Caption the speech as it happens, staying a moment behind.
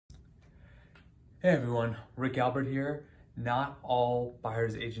Hey everyone, Rick Albert here. Not all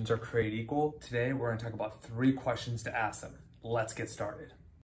buyer's agents are created equal. Today we're going to talk about 3 questions to ask them. Let's get started.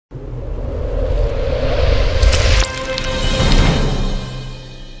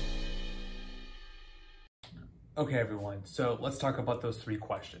 Okay everyone, so let's talk about those 3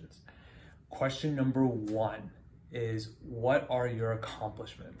 questions. Question number 1 is, what are your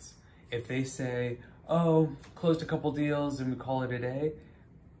accomplishments? If they say, oh, closed a couple deals and we call it a day,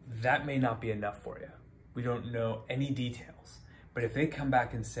 that may not be enough for you. We don't know any details. But if they come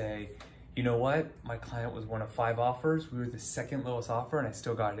back and say, you know what, my client was one of 5 offers, we were the second lowest offer and I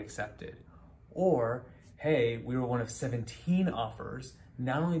still got it accepted. Or, hey, we were one of 17 offers,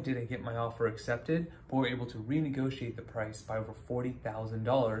 not only did I get my offer accepted, but we're able to renegotiate the price by over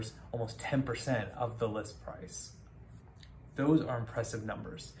 $40,000, almost 10% of the list price. Those are impressive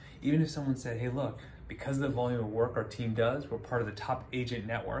numbers. Even if someone said, hey, look, because of the volume of work our team does, we're part of the top agent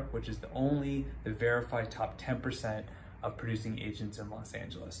network, which is the verified top 10% of producing agents in Los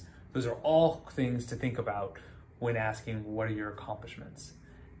Angeles. Those are all things to think about when asking, what are your accomplishments?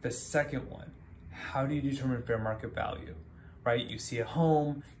 The second one, how do you determine fair market value, right? You see a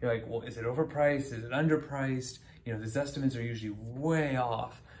home, you're like, well, is it overpriced? Is it underpriced? You know, these estimates are usually way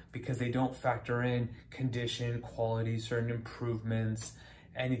off because they don't factor in condition, quality, certain improvements,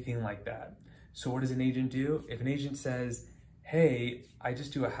 anything like that. So what does an agent do? If an agent says, hey, I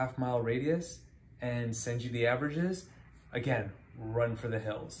just do a half-mile radius and send you the averages, again, run for the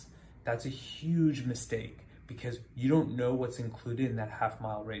hills. That's a huge mistake because you don't know what's included in that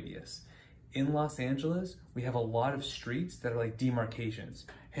half-mile radius. In Los Angeles, we have a lot of streets that are like demarcations.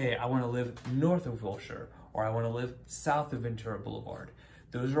 Hey, I want to live north of Wilshire, or I want to live south of Ventura Boulevard.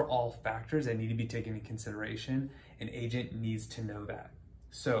 Those are all factors that need to be taken into consideration. An agent needs to know that.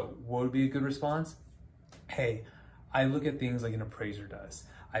 So what would be a good response? Hey, I look at things like an appraiser does.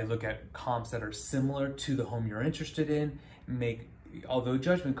 I look at comps that are similar to the home you're interested in, although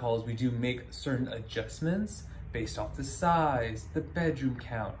judgment calls, we do make certain adjustments based off the size, the bedroom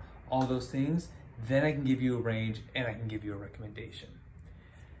count, all those things. Then I can give you a range and I can give you a recommendation.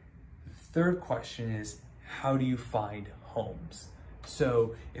 The third question is, how do you find homes?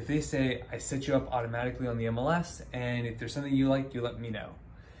 So if they say, I set you up automatically on the MLS, and if there's something you like, you let me know.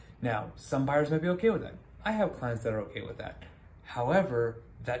 Now, some buyers might be okay with that. I have clients that are okay with that. However,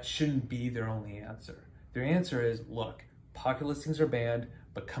 that shouldn't be their only answer. Their answer is, look, pocket listings are banned,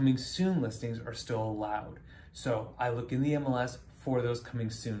 but coming soon listings are still allowed. So I look in the MLS for those coming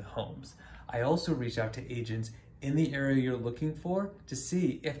soon homes. I also reach out to agents in the area you're looking for to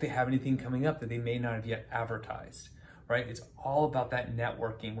see if they have anything coming up that they may not have yet advertised. Right? It's all about that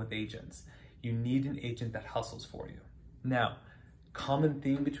networking with agents. You need an agent that hustles for you. Now, common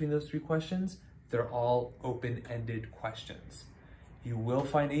theme between those 3 questions, they're all open-ended questions. You will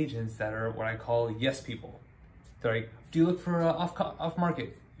find agents that are what I call yes people. They're like, do you look for off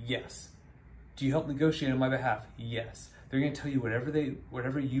market? Yes. Do you help negotiate on my behalf? Yes. They're gonna tell you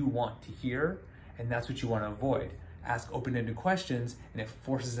whatever you want to hear, and that's what you wanna avoid. Ask open-ended questions, and it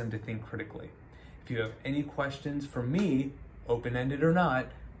forces them to think critically. If you have any questions for me, open-ended or not,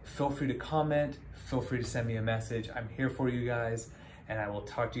 feel free to comment, feel free to send me a message. I'm here for you guys, and I will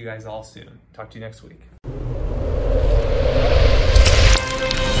talk to you guys all soon. Talk to you next week.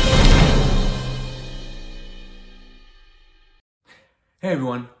 Hey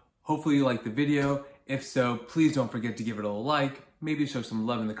everyone, hopefully you liked the video. If so, please don't forget to give it a like, maybe show some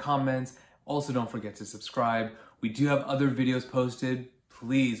love in the comments. Also, don't forget to subscribe. We do have other videos posted.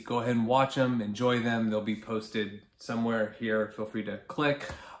 Please go ahead and watch them, enjoy them. They'll be posted somewhere here. Feel free to click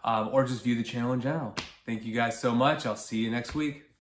or just view the channel in general. Thank you guys so much. I'll see you next week.